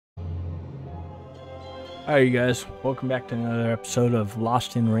Alright, you guys, welcome back to another episode of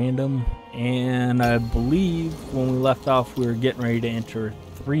Lost in Random. And I believe when we left off, we were getting ready to enter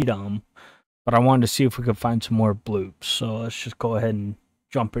Freedom, but I wanted to see if we could find some more bloops. So let's just go ahead and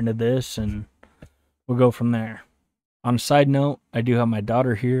jump into this and we'll go from there. On a side note, I do have my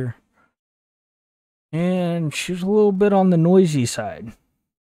daughter here, and she's a little bit on the noisy side.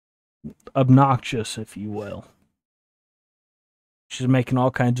 Obnoxious, if you will. She's making all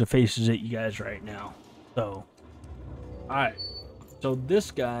kinds of faces at you guys right now. So, alright. So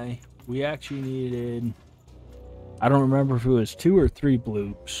this guy, we actually needed, I don't remember if it was 2 or 3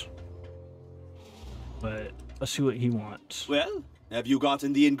 bloops. But let's see what he wants. Well, have you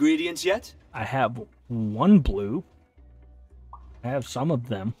gotten the ingredients yet? I have 1 bloop. I have some of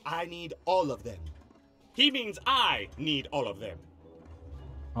them. I need all of them. He means I need all of them.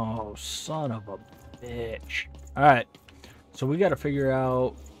 Oh, son of a bitch. Alright. So we gotta figure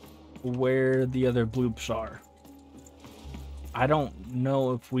out where the other bloops are. I don't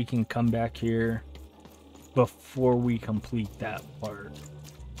know if we can come back here before we complete that part.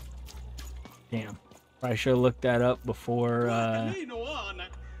 Damn. I should have looked that up before,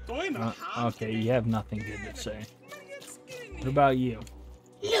 okay, you have nothing good to say. What about you?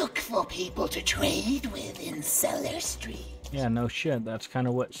 Look for people to trade with in Cellar Street. Yeah, no shit. That's kind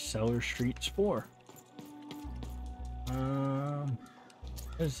of what Cellar Street's for. What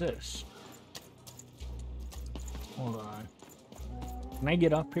is this? Hold on. Can I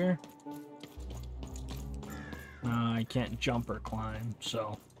get up here? I can't jump or climb,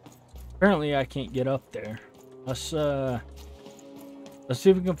 so apparently I can't get up there. Let's see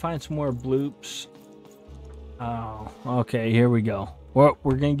if we can find some more bloops. Oh, okay, here we go. Well,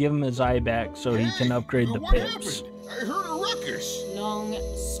 we're gonna give him his eye back so he can upgrade the pips. I heard a ruckus. Long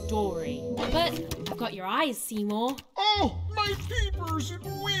story. But you've got your eyes, Seymour. Oh, my peepers and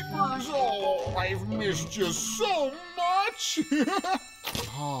weepers. Oh, I've missed you so much.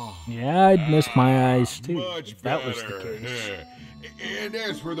 Yeah, I'd miss my eyes too, Much if that was the better. case. And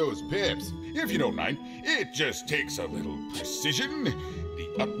as for those pips, if you don't mind, it just takes a little precision,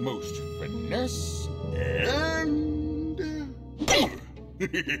 the utmost finesse, and...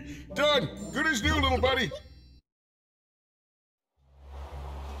 done. Good as new, little buddy.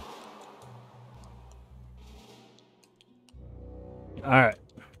 Alright.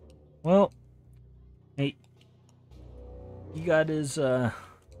 Well, hey, he got his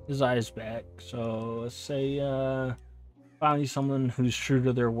eyes back, so let's say finally someone who's true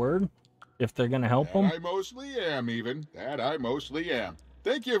to their word, if they're gonna help him. I mostly am, even. That I mostly am.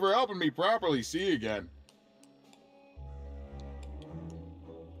 Thank you for helping me properly see again.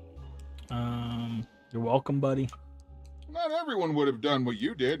 You're welcome, buddy. Not everyone would have done what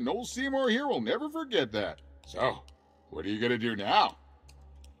you did, and old Seymour here will never forget that. So, what are you gonna do now?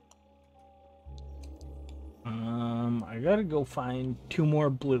 I gotta go find 2 more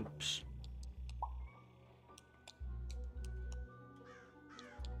bloops.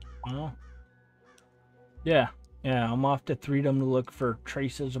 Well, yeah, I'm off to Freedom to look for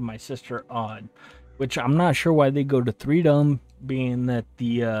traces of my sister Odd, which I'm not sure why they go to Freedom, being that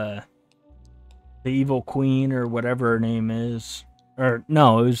the evil queen or whatever her name is, or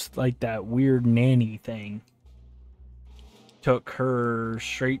no, it was like that weird nanny thing, took her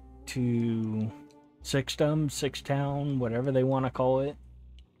straight to Six Town, whatever they want to call it.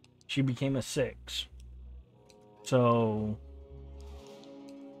 She became a 6. So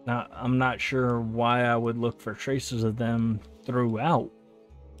now I'm not sure why I would look for traces of them throughout,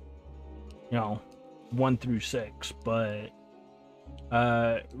 1 through 6, but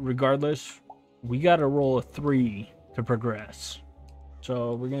regardless, we got to roll a 3 to progress.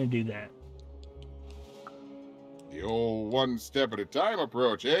 So we're going to do that. The old one step at a time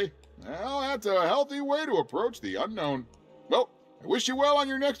approach, eh? Well, that's a healthy way to approach the unknown. Well, I wish you well on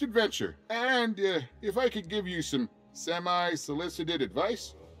your next adventure. And if I could give you some semi-solicited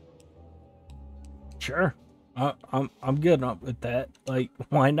advice? Sure. I'm good with that. Like,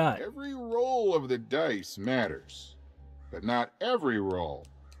 why not? Every roll of the dice matters, but not every roll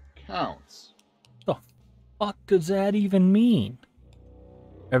counts. The fuck does that even mean?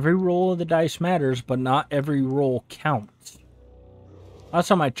 Every roll of the dice matters, but not every roll counts. Last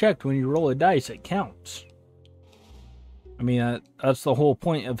time I checked, when you roll a dice, it counts. I mean, that's the whole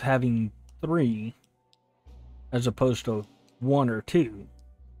point of having 3 as opposed to 1 or 2.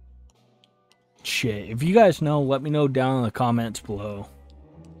 Shit, if you guys know, let me know down in the comments below,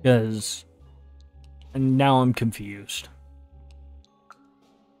 because now I'm confused.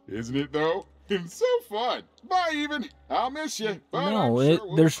 Isn't it, though? It's so fun. Bye, even. I'll miss you. But No, I'm sure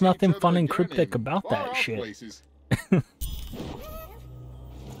we'll there's see nothing each other fun and again cryptic in about that far-off shit. places.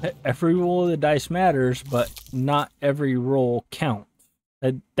 Every roll of the dice matters, but not every roll counts.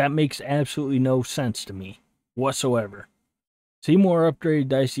 That makes absolutely no sense to me whatsoever. Seymour upgraded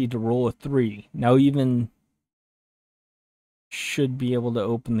Dicey to roll a 3. Now even should be able to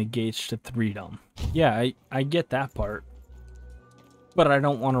open the gates to freedom. Yeah, I get that part. But I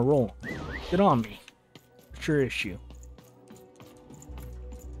don't want to roll. Get on me. What's your issue?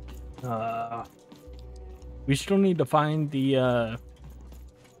 We still need to find the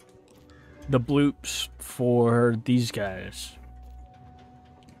bloops for these guys.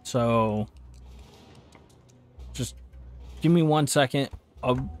 So just give me 1 second.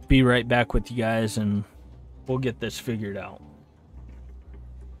 I'll be right back with you guys and we'll get this figured out.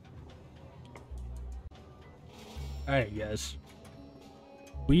 Alright guys.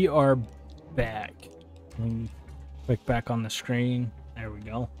 We are back. Click back on the screen. There we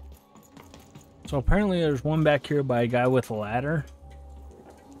go. So apparently there's one back here by a guy with a ladder.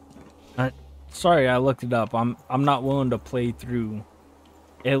 Sorry, I looked it up. I'm not willing to play through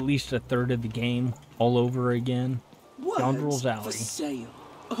at least a third of the game all over again. Scoundrel's Alley. For sale.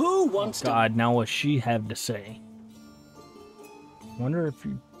 Who wants God, now what she have to say? Wonder if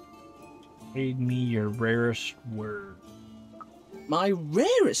you paid me your rarest word. My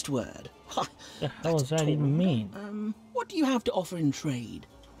rarest word? What the hell does that even mean? What do you have to offer in trade?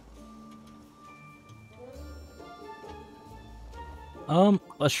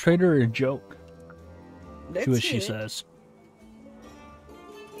 Let's trade her a joke. Let's See what hear she it. says.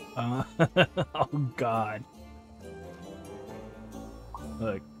 Oh God.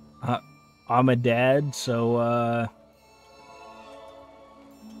 Look, I'm a dad, so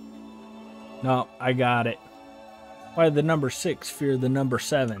no, I got it. Why the number 6 fear the number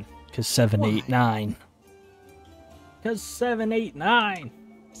 7? Cause 7, 8, 9. Cause 7, 8, 9.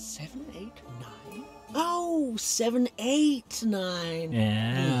 7, 8, 9? Oh, 7, 8, 9.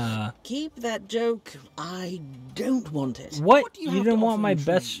 Yeah. Keep that joke. I don't want it. What? Do You have didn't to want offer my in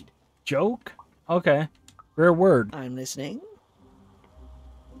best trade? joke? Okay. Rare word. I'm listening.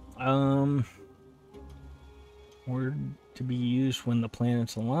 Word to be used when the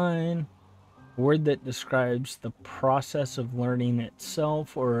planets align. A word that describes the process of learning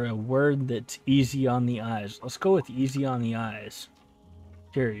itself, or a word that's easy on the eyes. Let's go with easy on the eyes.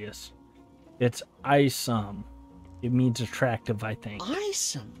 Curious. It's eyesome. It means attractive, I think.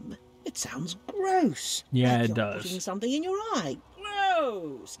 Eyesome? It sounds gross. Yeah, Like it you're does. putting something in your eye.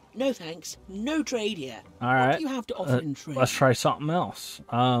 Gross. No thanks. No trade here. All What right. do you have to offer in trade? Let's try something else.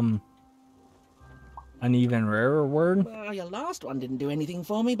 An even rarer word. Well, your last one didn't do anything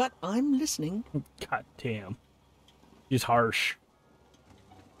for me, but I'm listening. God damn. He's harsh.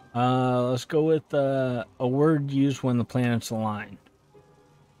 Let's go with a word used when the planets align.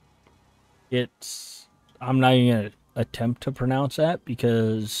 It's... I'm not even going to attempt to pronounce that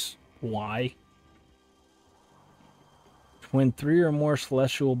because... Why? When 3 or more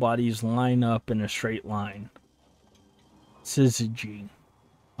celestial bodies line up in a straight line. Syzygy.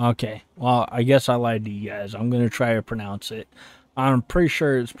 Okay, well, I guess I lied to you guys. I'm going to try to pronounce it. I'm pretty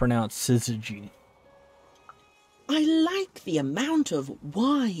sure it's pronounced Syzygy. I like the amount of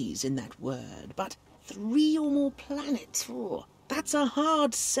Y's in that word, but 3 or more planets, that's a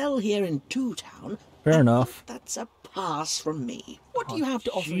hard sell here in Two Town. Fair enough. That's a pass from me. What do you have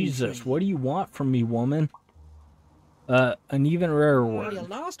to offer in Jesus, trade? what do you want from me, woman? An even rarer Well, word. your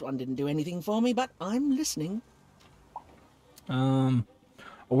last one didn't do anything for me, but I'm listening. A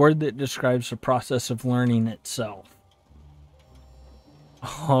word that describes the process of learning itself.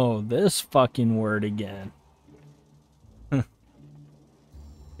 Oh, this fucking word again.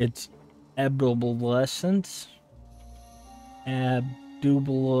 It's abdubalescence.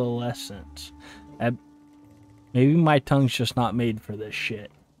 Abdubalescence. Maybe my tongue's just not made for this shit.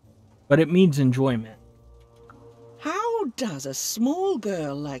 But it means enjoyment. How does a small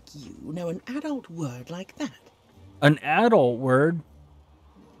girl like you know an adult word like that? An adult word?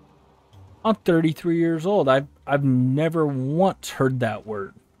 I'm 33 years old. I've never once heard that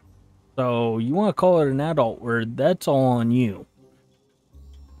word. So you want to call it an adult word, that's all on you.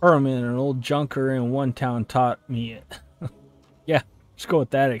 Herman, an old junker in one town, taught me it. Yeah, let's go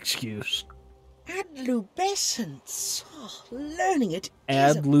with that excuse. Adlubescence. Oh, learning it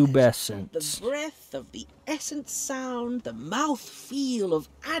is a Adlubescence. pleasure. The breath of the essence sound, the mouth feel of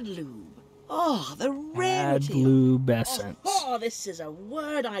adlube. Oh, the rarity. Adlubescence. Oh, this is a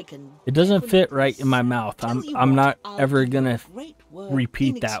word I can. It doesn't fit definitely right in my mouth. tell you I'm what, not I'll ever give you gonna a great word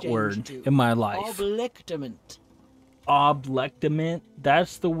repeat in that exchange word to in my life. Oblectament. Oblectament?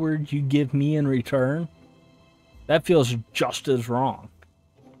 That's the word you give me in return? That feels just as wrong.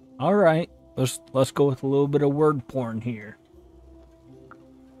 All right, let's go with a little bit of word porn here.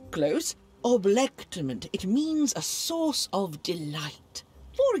 Close. Oblectament. It means a source of delight.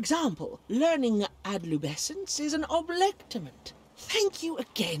 For example, learning adolescence is an oblectament. Thank you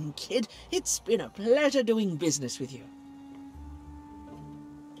again, kid. It's been a pleasure doing business with you.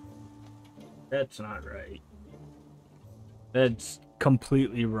 That's not right. That's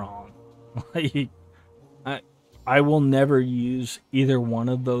completely wrong. Like, I will never use either one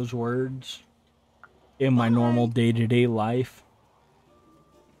of those words in my normal day-to-day life.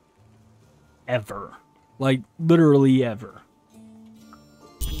 Ever. Like, literally ever.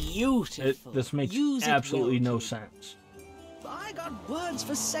 Beautiful. This makes Use it absolutely well, no kid. sense. I got words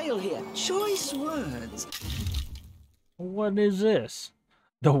for sale here. Choice words. What is this?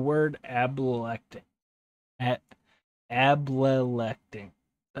 The word ablelecting. Ablelecting.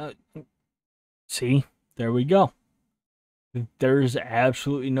 See? There we go. There's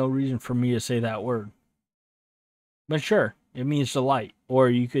absolutely no reason for me to say that word. But sure, it means delight. Or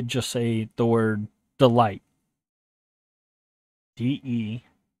you could just say the word delight.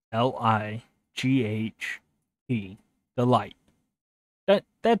 D-E-L-I-G-H-T. Delight.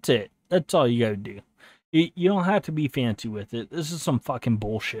 That's it. That's all you gotta do. You don't have to be fancy with it. This is some fucking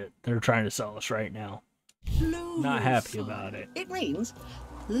bullshit they're trying to sell us right now. Not happy about it. It means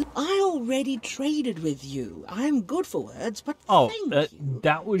I already traded with you. I'm good for words, but Oh, thank you.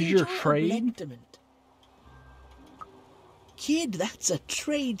 that was your Enjoy trade? oblectament. Kid, that's a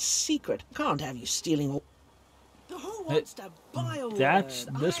trade secret. Can't have you stealing all... Who wants to buy a That's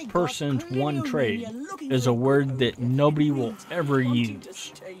word? this I got person's plenty one of room trade here looking is for a word good that hope. nobody It will means ever wanting to use.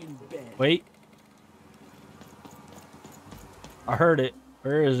 stay in bed. Wait. I heard it.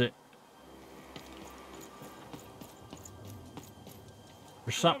 Where is it?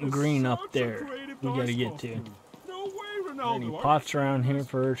 There's something green up there we gotta get to. No way, Are there Ronaldo. any pots around here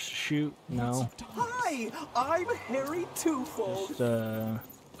for us to shoot? No. Hi, I'm Harry Twofold. Just,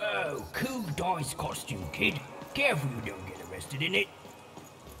 Oh, cool dice costume, kid. Careful you don't get arrested in it.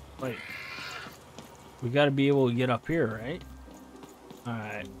 wait. We gotta be able to get up here, right?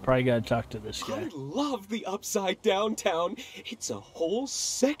 Alright, probably gotta talk to this guy. I love the Upside Down Town. It's a whole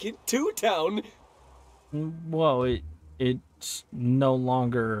second to town. Well, it's no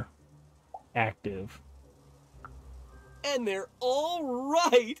longer active. And they're all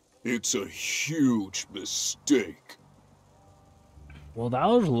right. It's a huge mistake. Well, that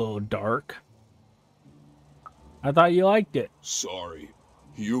was a little dark. I thought you liked it. Sorry.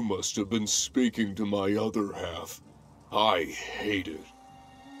 You must have been speaking to my other half. I hate it.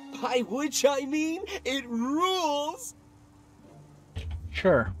 By which I mean, it rules.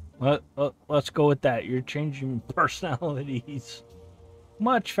 Sure. Let's go with that. You're changing personalities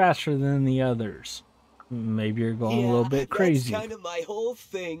much faster than the others. Maybe you're going a little bit crazy. That's kind of my whole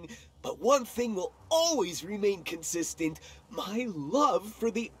thing. But one thing will always remain consistent. My love for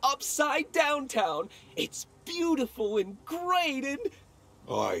the Upside Down Town. It's beautiful and great and...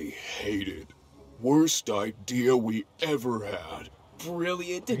 I hate it. Worst idea we ever had.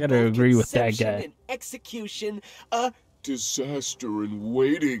 brilliant. I gotta agree with that guy. And execution. Disaster in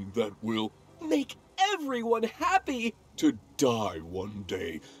waiting that will Make everyone happy. to die one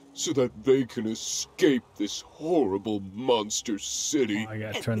day so that they can escape this horrible monster city. I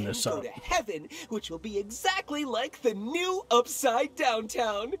gotta And turn then this go up. to heaven, which will be exactly like the new Upside Down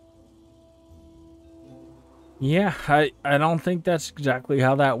Town. Yeah, I don't think that's exactly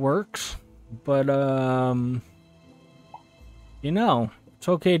how that works. But, you know, it's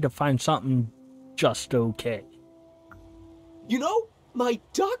okay to find something just okay. You know, my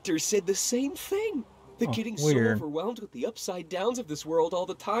doctor said the same thing. That getting weird. so overwhelmed with the upside downs of this world all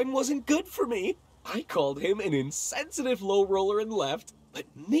the time wasn't good for me. I called him an insensitive low roller and left. But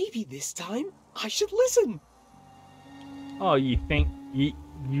maybe this time I should listen. Oh, you think you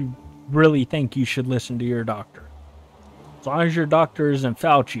really think you should listen to your doctor? As long as your doctor isn't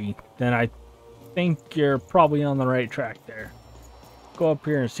Fauci, then I think you're probably on the right track there. Go up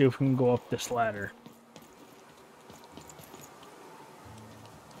here and see if we can go up this ladder.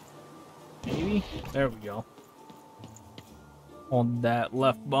 Maybe? There we go. On that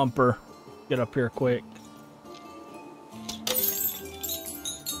left bumper. Get up here quick.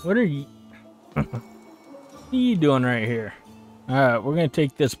 What are you... what are you doing right here? Alright, we're gonna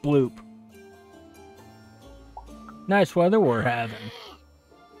take this bloop. Nice weather we're having.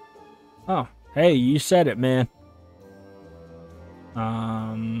 Oh, hey, you said it, man.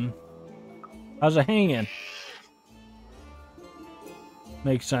 How's it hanging?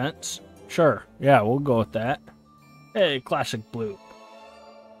 Makes sense. Sure. Yeah, we'll go with that. Hey, classic bloop.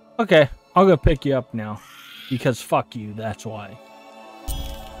 Okay, I'll go pick you up now. Because fuck you, that's why.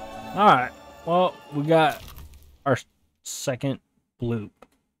 Alright, well, we got our second bloop.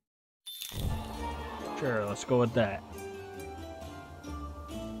 Sure, let's go with that.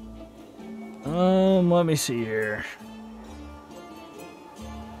 Let me see here.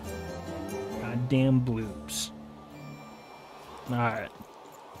 Goddamn bloops. Alright.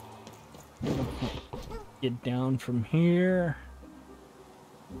 Get down from here.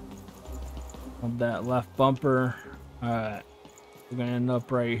 On that left bumper. Alright. We're gonna end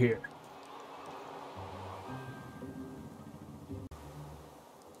up right here.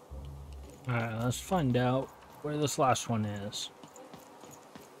 Alright, let's find out where this last one is.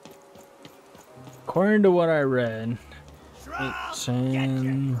 According to what I read, it's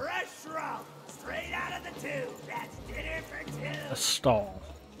in a stall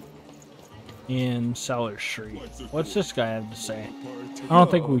in Cellar Street. What's this guy have to say? I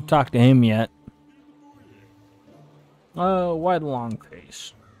don't think we've talked to him yet. Oh, why the long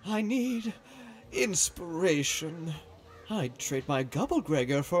face? I need inspiration. I'd trade my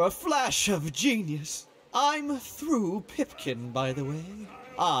Gubblegregor for a flash of genius. I'm through Pipkin, by the way.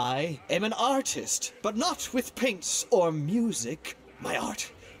 I am an artist, but not with paints or music. My art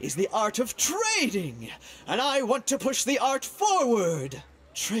is the art of trading, and I want to push the art forward.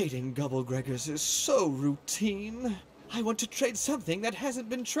 Trading Gubblegregors is so routine. I want to trade something that hasn't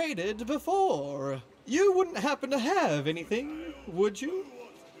been traded before. You wouldn't happen to have anything, would you?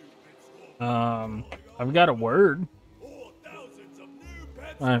 I've got a word.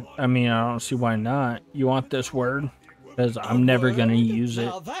 I mean, I don't see why not. You want this word? Because I'm never going to use it.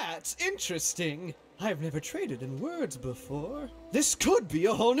 Now that's interesting. I've never traded in words before. This could be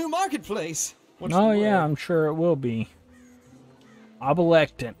a whole new marketplace. Oh, yeah, I'm sure it will be.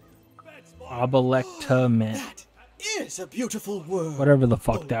 Obelectant. Obelectament. That is a beautiful word. Whatever the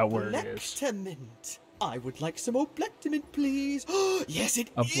fuck that word is. Oblectament. I would like some oblectament, please. Yes, it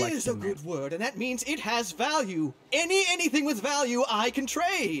is a good word, and that means it has value. Anything with value I can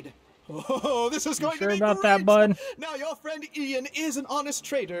trade. Oh, this is going to be about great. that, bud? Now, your friend Ian is an honest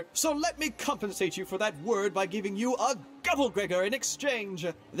trader, so let me compensate you for that word by giving you a Gubblegregor in exchange.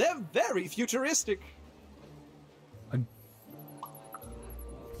 They're very futuristic.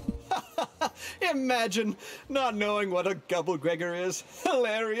 Imagine not knowing what a Gubblegregor is.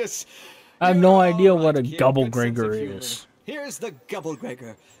 Hilarious. I have no idea what a Gubblegregor is. Here's the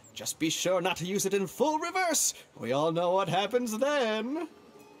Gubblegregor. Just be sure not to use it in full reverse. We all know what happens then.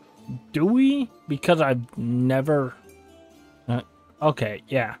 Do we? Because I've never... okay,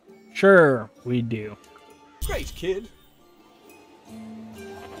 yeah. Sure, we do. Great, kid.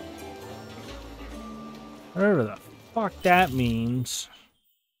 Whatever the fuck that means.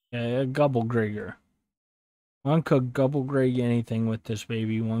 Yeah, a Gubblegregor. One could Gubblegreg anything with this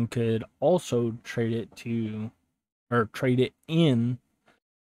baby. One could also trade it to... or trade it in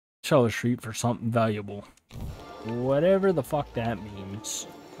Cellar Street for something valuable. Whatever the fuck that means.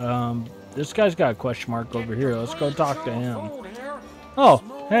 This guy's got a question mark over here. Let's go talk to him. Oh,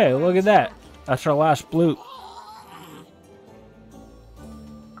 hey, look at that. That's our last bloop.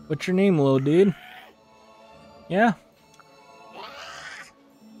 What's your name, little dude? Yeah?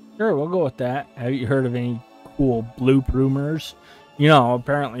 Sure, we'll go with that. Have you heard of any cool bloop rumors? You know,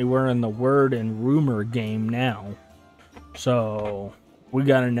 apparently we're in the word and rumor game now. So, we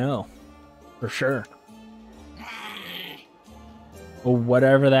gotta know. For sure. Or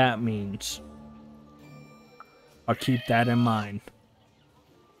whatever that means. I'll keep that in mind.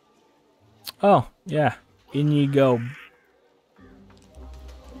 Oh, yeah. In you go.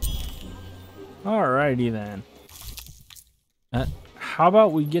 Alrighty then. How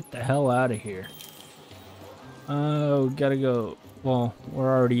about we get the hell out of here? Oh, gotta go. Well, we're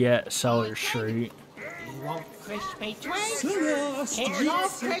already at Cellar Street. Crispy Twigs? It's all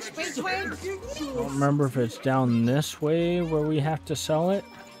Crispy Twigs? I don't remember if it's down this way where we have to sell it.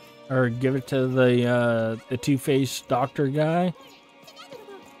 Or give it to the two-faced doctor guy.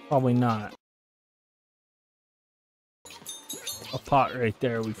 Probably not. A pot right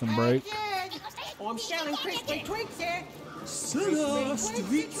there we can break. I'm selling Crispy Twigs here.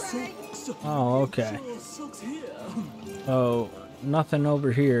 Oh, okay. Oh, nothing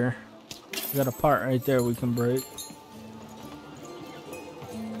over here. We got a part right there we can break.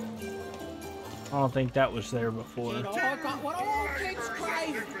 I don't think that was there before.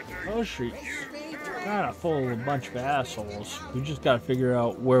 Oh, shoot. Kind of full of a bunch of assholes. We just got to figure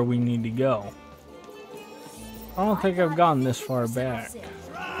out where we need to go. I don't think I've gone this far back.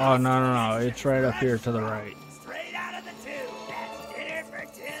 Oh, no. It's right up here to the right.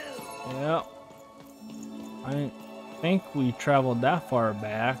 Yep. I didn't think we traveled that far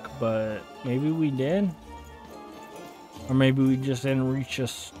back, but maybe we did? Or maybe we just didn't reach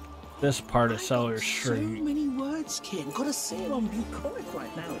this part of Cellar Street. So many words, kid. Got a sale on bucolic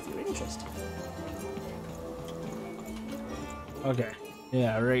right now if you're interested. Okay.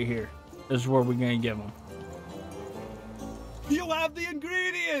 Yeah, right here. This is where we're gonna give them. You have the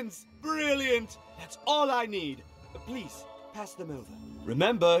ingredients! Brilliant! That's all I need. Please, pass them over.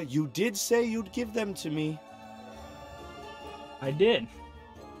 Remember, you did say you'd give them to me. I did.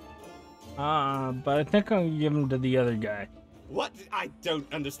 But I think I'm gonna give them to the other guy. What? I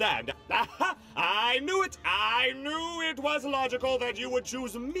don't understand. I knew it! I knew it was logical that you would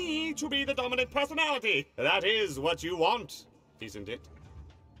choose me to be the dominant personality. That is what you want, isn't it?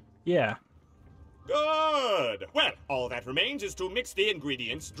 Yeah. Good! Well, all that remains is to mix the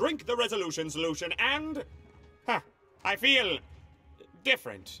ingredients, drink the resolution solution, and... I feel...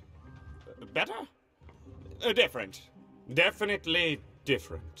 different. Better? Different. Definitely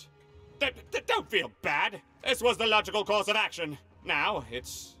different. Don't feel bad. This was the logical course of action. Now,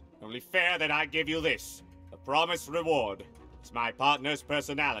 it's only fair that I give you this. The promised reward. It's my partner's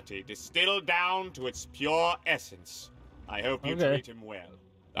personality, distilled down to its pure essence. I hope you treat him well.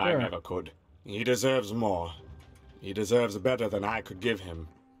 Sure. I never could. He deserves more. He deserves better than I could give him.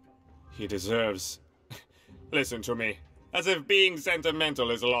 He deserves... Listen to me. As if being sentimental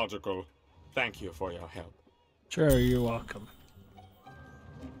is logical. Thank you for your help. Sure, you're welcome.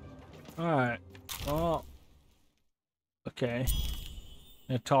 Alright. Well... Okay.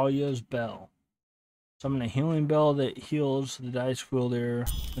 Natalia's Bell. Summon a healing bell that heals the dice wielder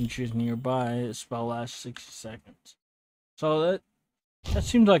when she's nearby. The spell lasts 60 seconds. So that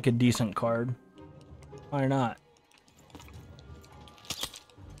seems like a decent card. Why not?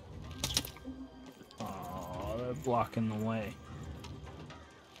 Oh, they're blocking the way.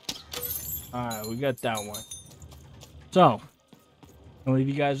 Alright, we got that one. So, I'll leave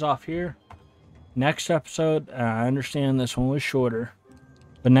you guys off here. Next episode, I understand this one was shorter.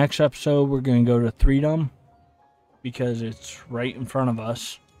 But next episode, we're going to go to Freedom. Because it's right in front of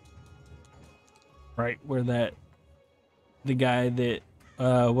us. Right where the guy that,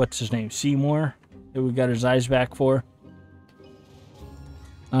 what's his name? Seymour. That we got his eyes back for.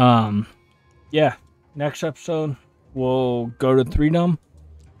 Yeah. Next episode, we'll go to Freedom.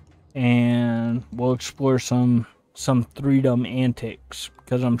 And we'll explore some Freedom antics.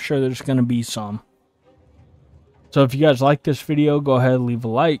 Because I'm sure there's going to be some. So if you guys like this video, go ahead and leave a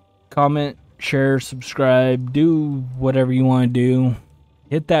like, comment, share, subscribe, do whatever you want to do.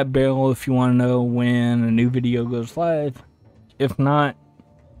 Hit that bell if you want to know when a new video goes live. If not,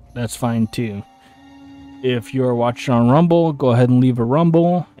 that's fine too. If you're watching on Rumble, go ahead and leave a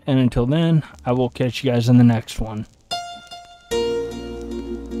Rumble. And until then, I will catch you guys in the next one.